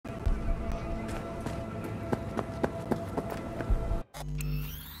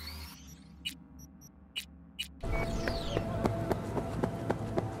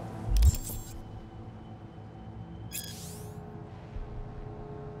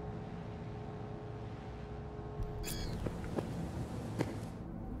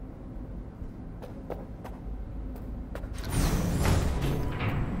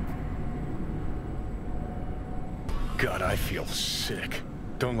God, I feel sick.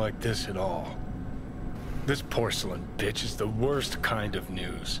 Don't like this at all. This porcelain bitch is the worst kind of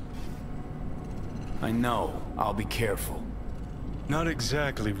news. I know. I'll be careful. Not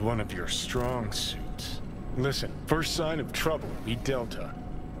exactly one of your strong suits. Listen, first sign of trouble, meet Delta.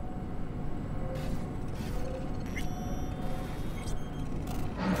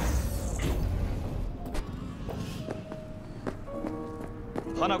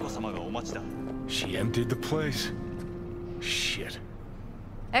 She emptied the place? Shit.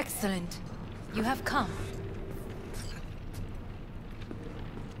 Excellent. You have come.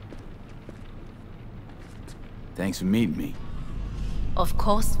 Thanks for meeting me. Of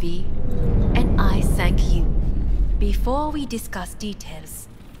course, V. And I thank you. Before we discuss details,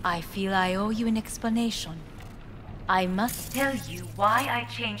 I feel I owe you an explanation. I must tell you why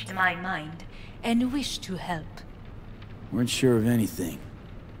I changed my mind and wish to help. Weren't sure of anything.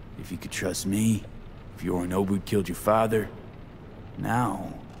 If you could trust me, if Yorinobu killed your father,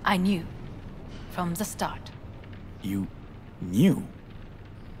 now... I knew. From the start. You... knew?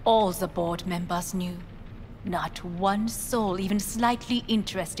 All the board members knew. Not one soul even slightly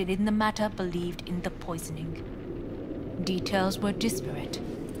interested in the matter believed in the poisoning. Details were disparate,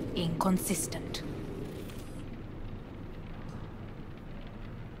 inconsistent.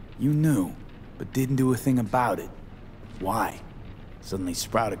 You knew, but didn't do a thing about it. Why? Suddenly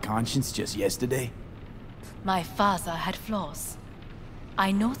sprout a conscience just yesterday? My father had flaws.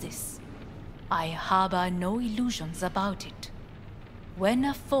 I know this. I harbor no illusions about it. When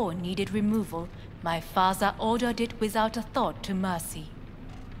a foe needed removal, my father ordered it without a thought to mercy.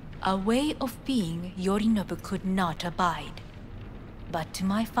 A way of being Yorinobu could not abide. But to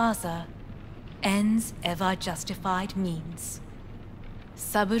my father, ends ever justified means.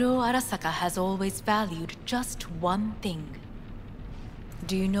 Saburo Arasaka has always valued just one thing.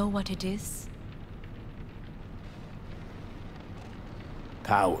 Do you know what it is?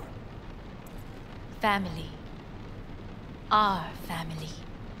 Power. Family. Our family.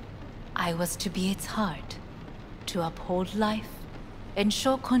 I was to be its heart, to uphold life,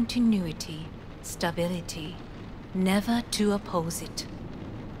 ensure continuity, stability, never to oppose it.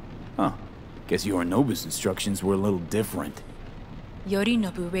 Huh. Guess Yorinobu's instructions were a little different.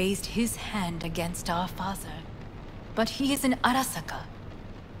 Yorinobu raised his hand against our father, but he is an Arasaka.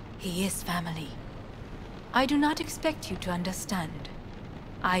 He is family. I do not expect you to understand.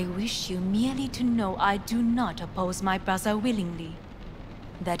 I wish you merely to know I do not oppose my brother willingly.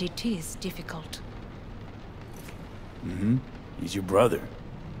 That it is difficult. Mm-hmm. He's your brother.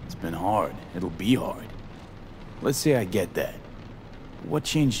 It's been hard. It'll be hard. Let's say I get that. What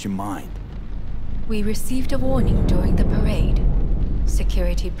changed your mind? We received a warning during the parade.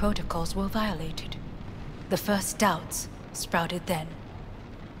 Security protocols were violated. The first doubts sprouted then.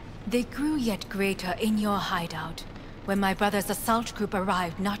 They grew yet greater in your hideout, when my brother's assault group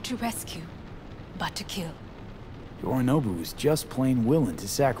arrived not to rescue, but to kill. Yorinobu was just plain willing to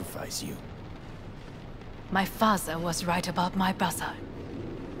sacrifice you. My father was right about my brother.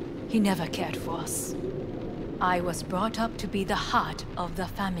 He never cared for us. I was brought up to be the heart of the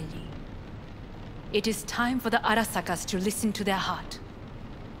family. It is time for the Arasakas to listen to their heart.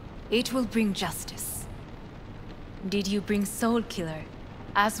 It will bring justice. Did you bring Soul Killer,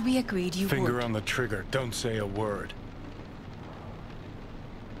 as we agreed you would? Finger on the trigger, don't say a word.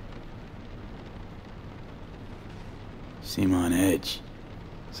 Seem on edge.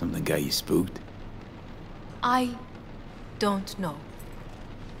 Something got you spooked? I don't know.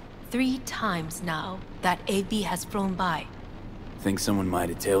 3 times now that AB has flown by. Think someone might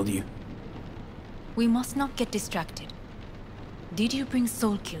have tailed you? We must not get distracted. Did you bring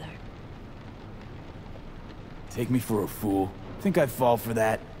Soul Killer? Take me for a fool. Think I'd fall for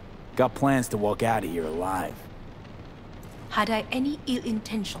that? Got plans to walk out of here alive. Had I any ill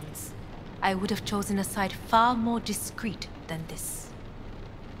intentions, I would have chosen a side far more discreet than this.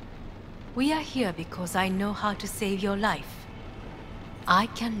 We are here because I know how to save your life. I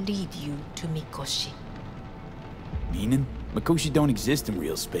can lead you to Mikoshi. Meaning? Mikoshi don't exist in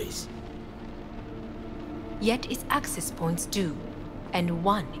real space. Yet its access points do, and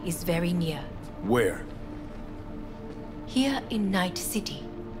one is very near. Where? Here in Night City,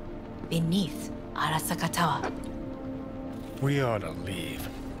 beneath Arasaka Tower. We ought to leave.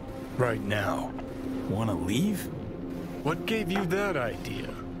 Right now. Wanna leave? What gave you that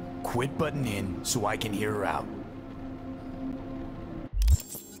idea? Quit butting in so I can hear her out.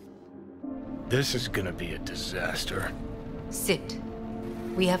 This is gonna be a disaster. Sit.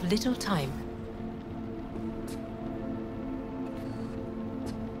 We have little time.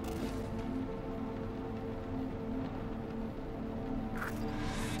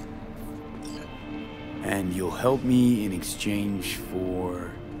 And you'll help me in exchange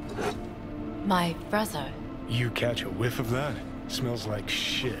for... My brother. You catch a whiff of that? Smells like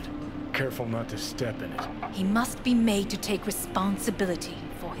shit. Careful not to step in it. He must be made to take responsibility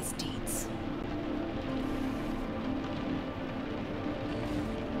for his deeds.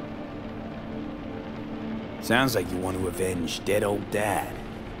 Sounds like you want to avenge dead old Dad.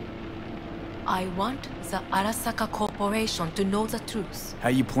 I want the Arasaka Corporation to know the truth. How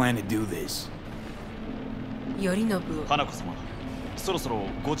you plan to do this? Yorinobu. 花子様、そろそろ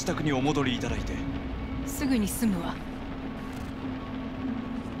ご自宅にお戻りいただいて。すぐに済むわ。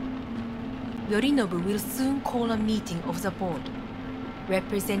Yorinobu will soon call a meeting of the board.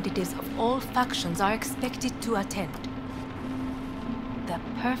 Representatives of all factions are expected to attend. The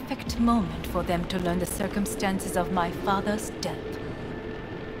perfect moment for them to learn the circumstances of my father's death.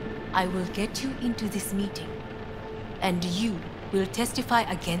 I will get you into this meeting, and you will testify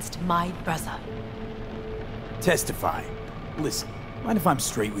against my brother. Testify? Listen, mind if I'm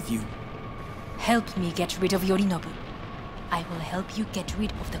straight with you? Help me get rid of Yorinobu. I will help you get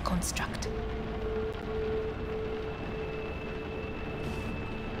rid of the construct.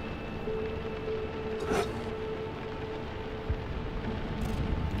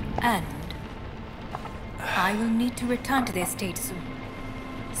 And I will need to return to the estate soon,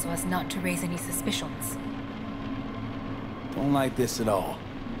 so as not to raise any suspicions. Don't like this at all.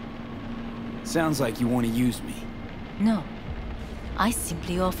 Sounds like you want to use me. No. I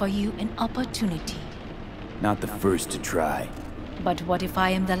simply offer you an opportunity. Not the first to try. But what if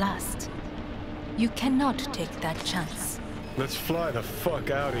I am the last? You cannot take that chance. Let's fly the fuck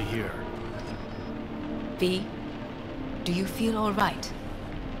out of here. V, do you feel all right?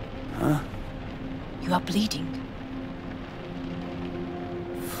 Huh? You are bleeding.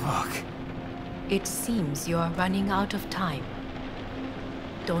 Fuck. It seems you are running out of time.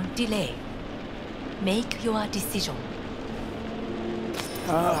 Don't delay. Make your decision.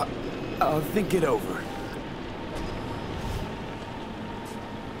 I'll think it over.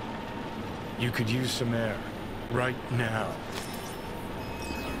 You could use some air. Right now.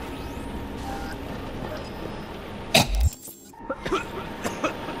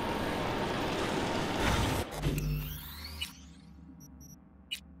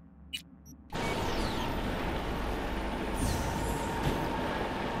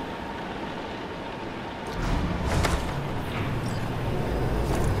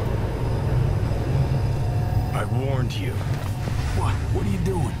 I warned you. What? What are you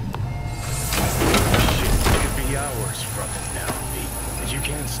doing? Shit could be hours from it now, Pete. And you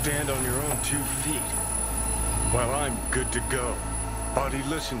can't stand on your own 2 feet. Well, I'm good to go. Body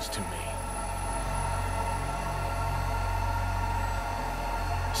listens to me.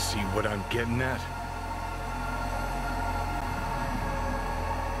 See what I'm getting at?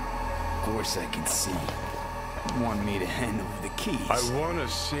 Of course I can see. You want me to hand over the keys. I want to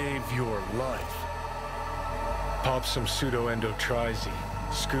save your life. Pop some pseudo-endotrizine,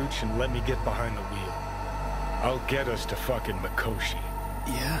 scooch, and let me get behind the wheel. I'll get us to fucking Mikoshi.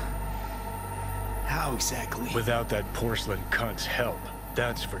 Yeah? How exactly? Without that porcelain cunt's help,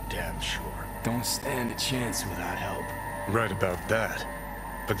 that's for damn sure. Don't stand a chance without help. Right about that.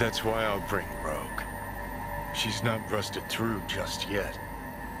 But that's why I'll bring Rogue. She's not rusted through just yet.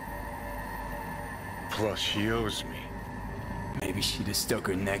 Plus, she owes me. Maybe she'd have stuck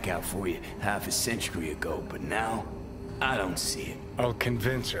her neck out for you half a century ago, but now, I don't see it. I'll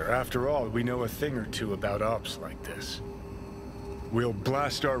convince her. After all, we know a thing or two about ops like this. We'll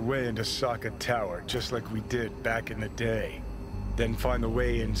blast our way into Sokka Tower, just like we did back in the day. Then find the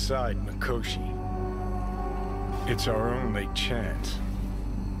way inside Mikoshi. It's our only chance.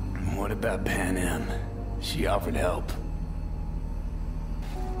 What about Pan Am? She offered help.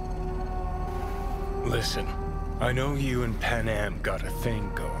 Listen, I know you and Pan Am got a thing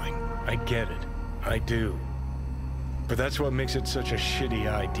going. I get it. I do. But that's what makes it such a shitty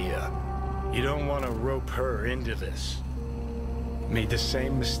idea. You don't want to rope her into this. Made the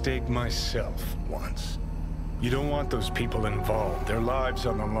same mistake myself once. You don't want those people involved, their lives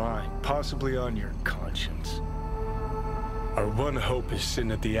on the line, possibly on your conscience. Our one hope is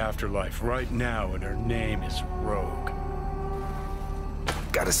sitting at the afterlife right now, and her name is Rogue.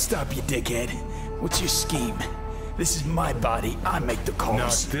 Gotta stop you, dickhead. What's your scheme? This is my body. I make the calls.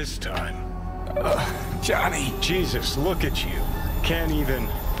 Not this time. Johnny. Jesus, look at you. Can't even...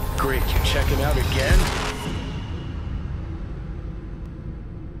 Great, you're checking out again?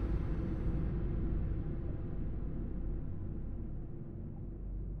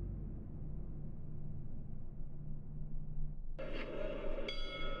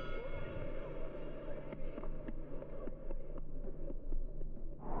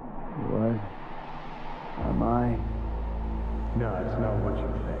 What? what you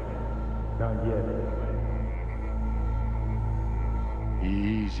think. Not yet, anyway.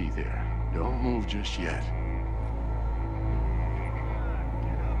 Easy there. Don't move just yet.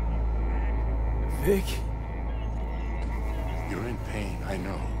 Vic? You're in pain, I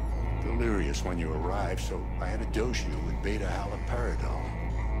know. Delirious when you arrived, so I had to dose you with beta-haloperidol.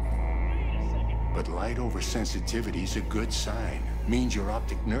 But light oversensitivity's a good sign. Means your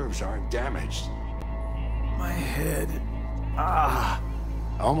optic nerves aren't damaged. My head. Ah.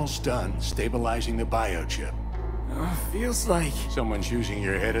 Almost done stabilizing the biochip. Feels like... Someone's using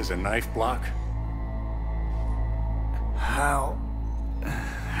your head as a knife block? How'd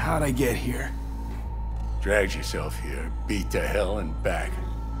I get here? Dragged yourself here, beat to hell and back.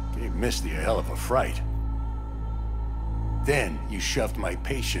 Gave Misty a hell of a fright. Then you shoved my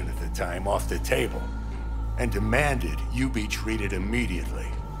patient at the time off the table and demanded you be treated immediately.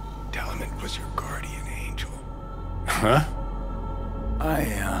 Tell him it was your guardian angel. Huh?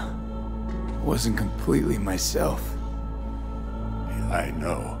 I wasn't completely myself. I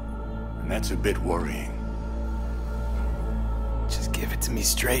know. And that's a bit worrying. Just give it to me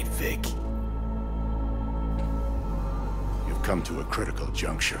straight, Vic. You've come to a critical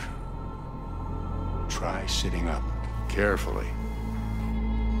juncture. Try sitting up. Carefully.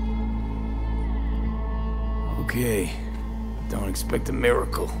 Okay. Don't expect a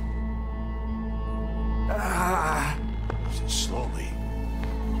miracle. Slowly.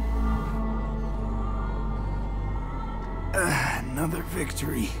 Another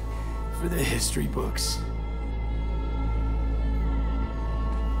victory for the history books.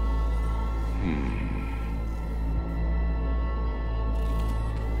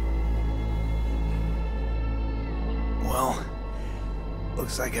 Well,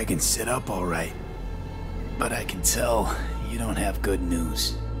 looks like I can sit up all right. But I can tell you don't have good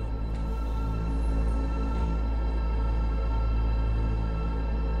news.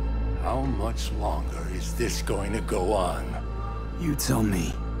 How much longer is this going to go on? You tell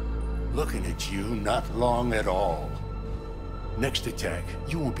me. Looking at you, not long at all. Next attack,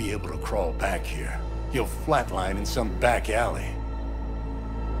 you won't be able to crawl back here. You'll flatline in some back alley.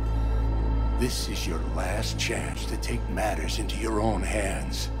 This is your last chance to take matters into your own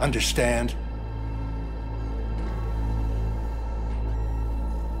hands. Understand?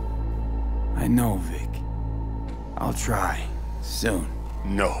 I know, Vic. I'll try. Soon.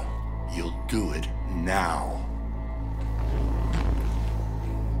 No. You'll do it now.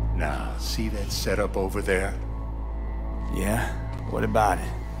 Now, see that setup over there? Yeah? What about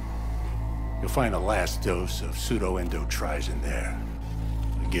it? You'll find a last dose of pseudo-endotrizin there.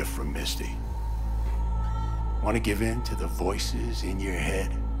 A gift from Misty. Want to give in to the voices in your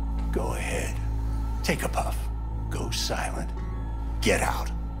head? Go ahead. Take a puff. Go silent. Get out.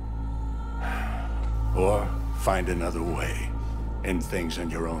 Or find another way. End things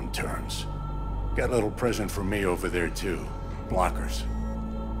on your own terms. Got a little present for me over there too. Blockers.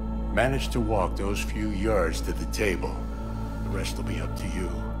 Manage to walk those few yards to the table. The rest will be up to you,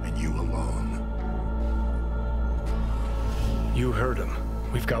 and you alone. You heard him.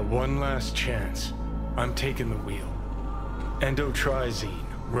 We've got one last chance. I'm taking the wheel. Endotrizine,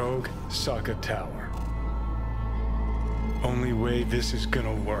 Rogue, Sokka Tower. Only way this is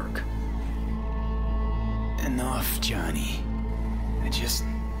gonna work. Enough, Johnny. I just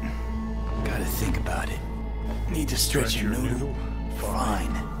gotta think about it. Need to stretch your noodle?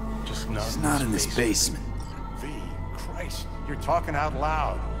 Fine. Just not in this basement. V, Christ, you're talking out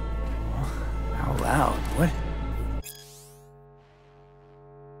loud. Out loud? What?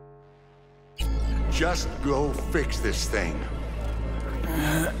 Just go fix this thing.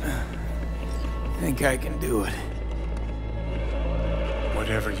 Think I can do it.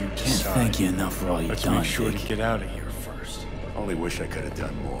 Whatever you decide. Can't thank you enough for all you've Let's done, make sure Vic. to get out of here first. Only wish I could have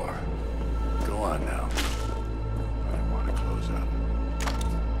done more. Go on now. I want to close up.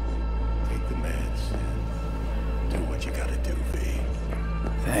 Take the meds and do what you gotta do, V.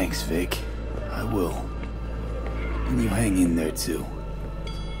 Thanks, Vic. I will. And you hang in there, too.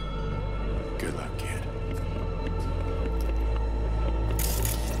 Good luck, kid.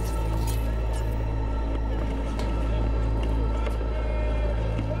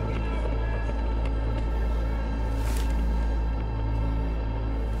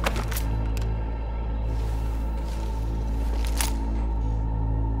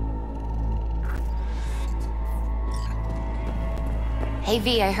 Hey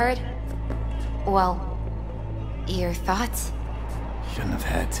V, I heard... Well, your thoughts? Shouldn't have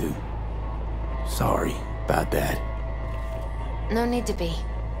had to. Sorry about that. No need to be.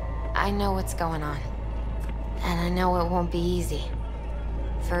 I know what's going on. And I know it won't be easy.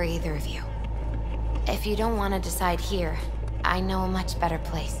 For either of you. If you don't want to decide here, I know a much better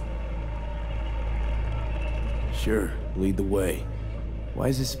place. Sure, lead the way. Why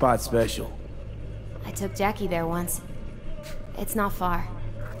is this spot special? I took Jackie there once. It's not far.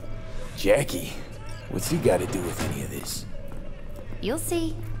 Jackie? What's he got to do with any of this? You'll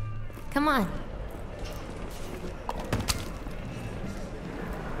see. Come on.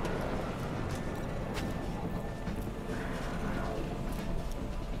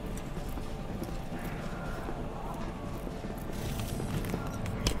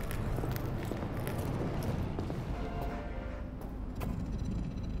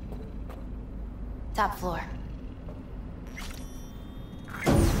 Top floor.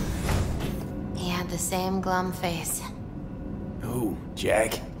 He had the same glum face. Who,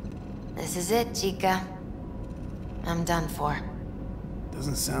 Jack? This is it, Chica. I'm done for.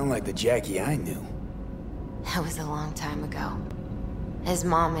 Doesn't sound like the Jackie I knew. That was a long time ago. His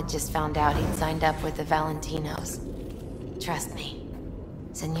mom had just found out he'd signed up with the Valentinos. Trust me.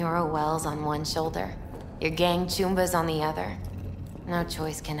 Senora Wells on one shoulder, your gang Chumbas on the other. No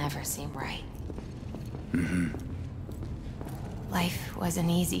choice can ever seem right. Life wasn't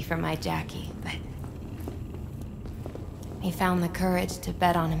easy for my Jackie, but he found the courage to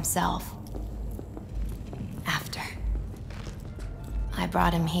bet on himself. After I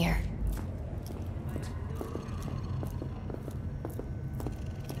brought him here.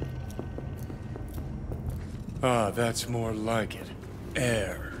 Ah, that's more like it.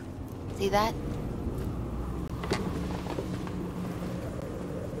 Air. See that?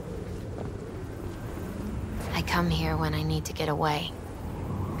 I come here when I need to get away.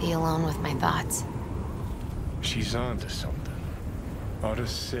 Be alone with my thoughts. She's onto something. Ought to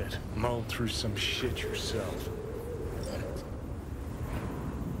sit, mull through some shit yourself.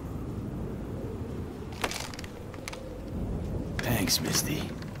 Thanks, Misty.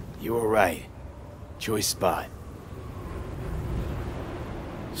 You were right. Choice spot.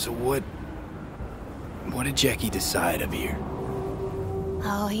 So what did Jackie decide up here?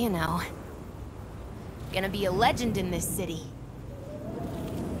 Oh, you know. Gonna be a legend in this city.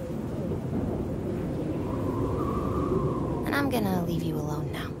 And I'm gonna leave you alone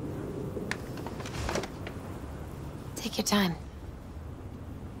now. Take your time.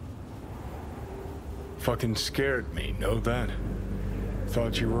 Fucking scared me, know that?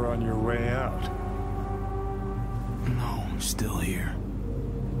 Thought you were on your way out. No, I'm still here.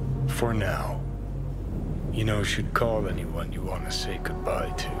 For now. You know, should call anyone you want to say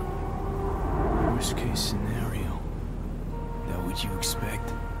goodbye to. Worst case scenario. That what you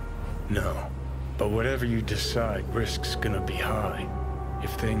expect? No. But whatever you decide, risk's gonna be high.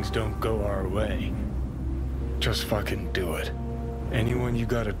 If things don't go our way. Just fucking do it. Anyone you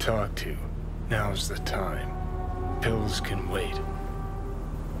gotta talk to, now's the time. Pills can wait.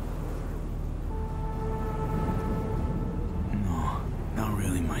 No, not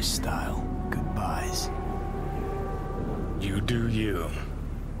really my style. Goodbyes. You do you.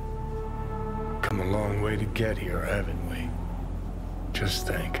 Come a long way to get here, haven't we? Just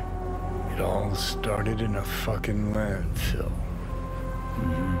think. It all started in a fucking landfill.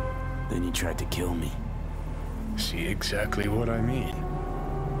 Then you tried to kill me. See exactly what I mean?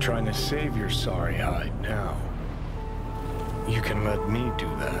 Trying to save your sorry hide now. You can let me do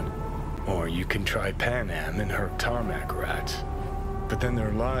that. Or you can try Pan Am and her tarmac rats. But then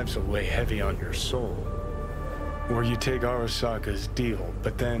their lives will weigh heavy on your soul. Or you take Arasaka's deal,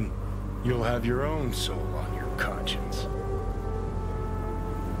 but then you'll have your own soul on your conscience.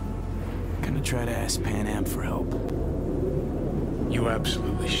 Gonna try to ask Pan Am for help. You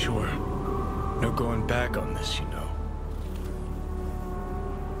absolutely sure? No going back on this, you know.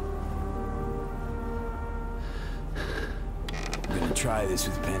 I'm gonna try this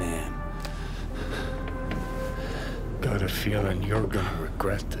with Pan Am. Got a feeling you're gonna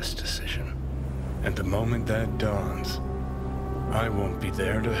regret this decision. And the moment that dawns, I won't be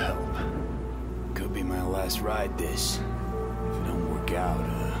there to help. Could be my last ride this. If it don't work out,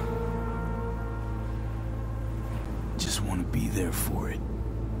 just want to be there for it.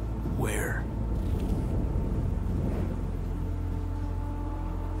 Where?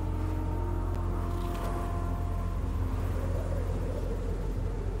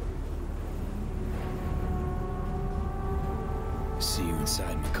 See you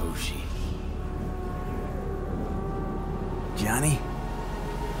inside Mikoshi. Johnny?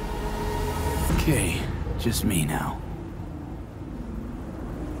 Okay, just me now.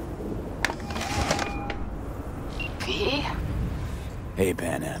 V? Hey,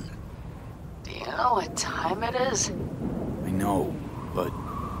 Pan Am. Do you know what time it is? I know, but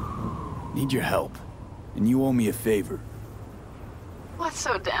need your help. And you owe me a favor. What's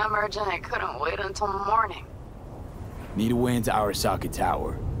so damn urgent I couldn't wait until morning? Need a way into Arasaka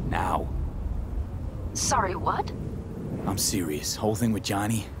Tower. Now. Sorry, what? I'm serious. Whole thing with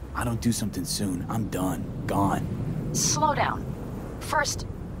Johnny, I don't do something soon, I'm done. Gone. Slow down. First,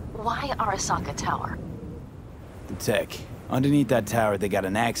 why Arasaka Tower? The tech. Underneath that tower, they got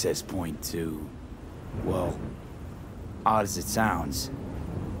an access point to... well, odd as it sounds,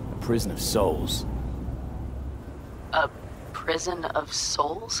 a prison of souls. A prison of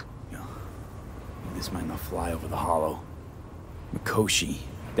souls? This might not fly over the hollow. Mikoshi,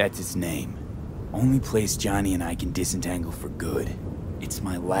 that's its name. Only place Johnny and I can disentangle for good. It's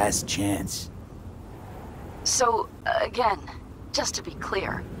my last chance. So, again, just to be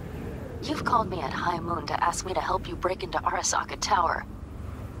clear, you've called me at High Moon to ask me to help you break into Arasaka Tower,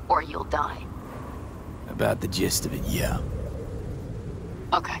 or you'll die. About the gist of it, yeah.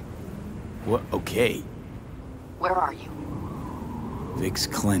 Okay. What? Okay. Where are you? Vic's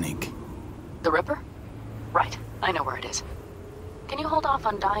clinic. The Ripper? Right, I know where it is. Can you hold off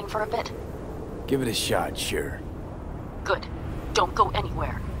on dying for a bit? Give it a shot, sure. Good. Don't go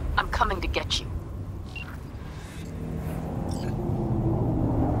anywhere. I'm coming to get you.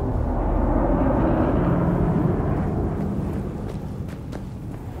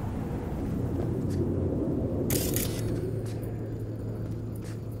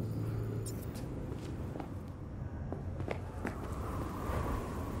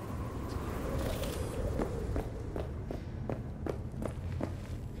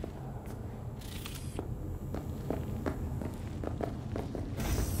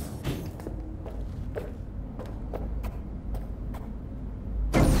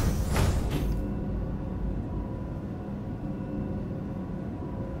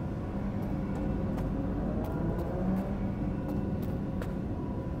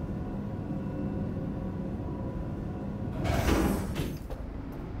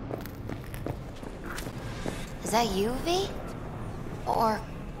 Is that you, V? Or...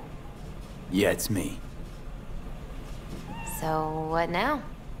 Yeah, it's me. so what now?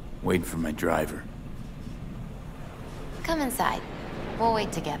 Waiting for my driver. Come inside. We'll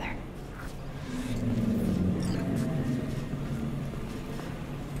wait together.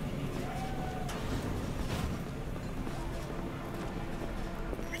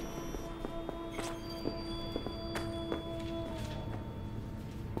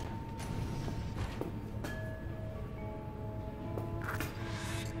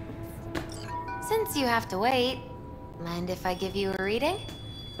 Since you have to wait, mind if I give you a reading?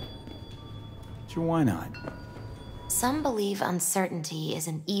 Sure, why not? Some believe uncertainty is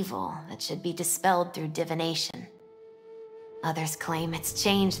an evil that should be dispelled through divination. Others claim it's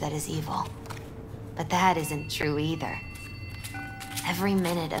change that is evil. But that isn't true either. Every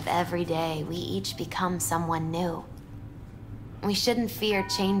minute of every day, we each become someone new. We shouldn't fear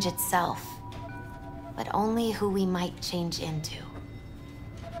change itself, but only who we might change into.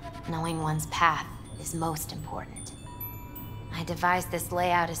 Knowing one's path is most important. I devised this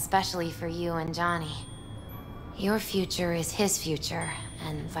layout especially for you and Johnny. Your future is his future,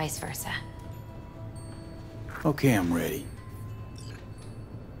 and vice versa. Okay, I'm ready.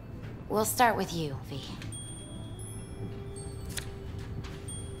 We'll start with you, V.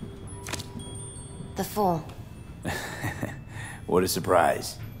 The Fool. What a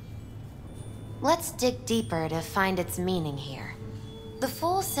surprise. Let's dig deeper to find its meaning here. The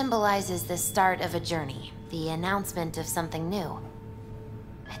Fool symbolizes the start of a journey, the announcement of something new.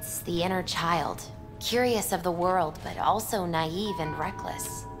 It's the inner child, curious of the world, but also naive and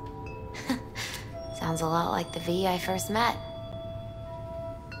reckless. Sounds a lot like the V I first met.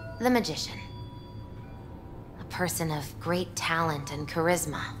 The Magician. A person of great talent and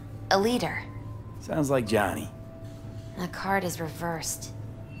charisma. A leader. Sounds like Johnny. The card is reversed.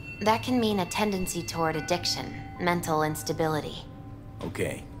 That can mean a tendency toward addiction, mental instability.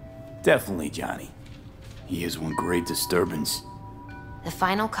 Okay. Definitely Johnny. He is one great disturbance. The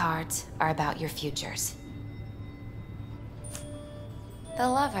final cards are about your futures. The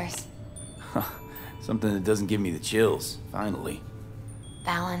Lovers. Something that doesn't give me the chills, finally.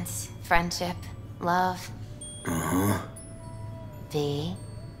 Balance, friendship, love. Uh-huh. V,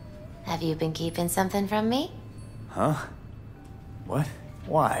 have you been keeping something from me? Huh? What?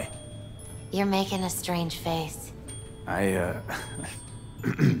 Why? You're making a strange face.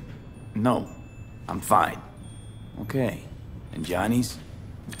 No. I'm fine. Okay. And Johnny's?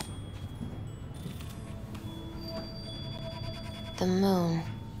 The moon.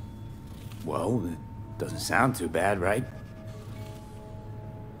 Well, it doesn't sound too bad, right?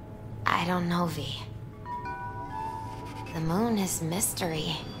 I don't know, V. The moon is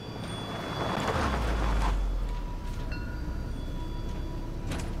mystery.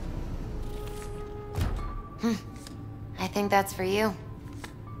 think that's for you.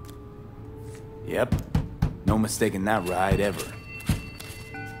 Yep. No mistaking that ride ever.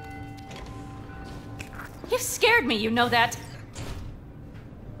 You scared me, you know that.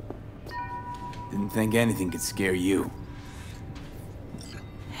 Didn't think anything could scare you.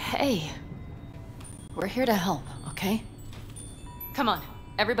 Hey. We're here to help, okay? Come on,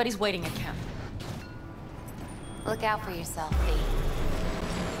 everybody's waiting at camp. Look out for yourself, V.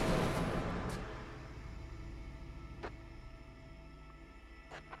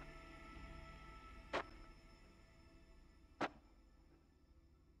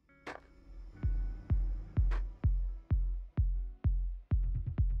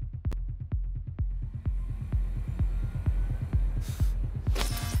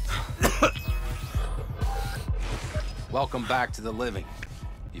 Welcome back to the living.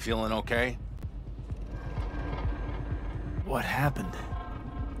 You feeling okay? What happened?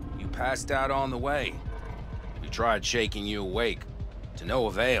 You passed out on the way. We tried shaking you awake. To no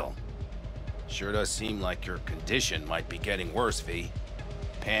avail. Sure does seem like your condition might be getting worse, V.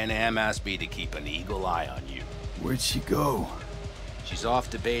 Pan Am asked me to keep an eagle eye on you. Where'd she go? She's off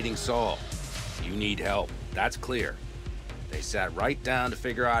debating Saul. You need help, that's clear. They sat right down to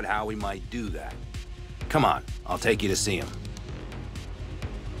figure out how we might do that. Come on, I'll take you to see him.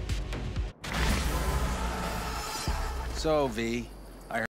 So, V,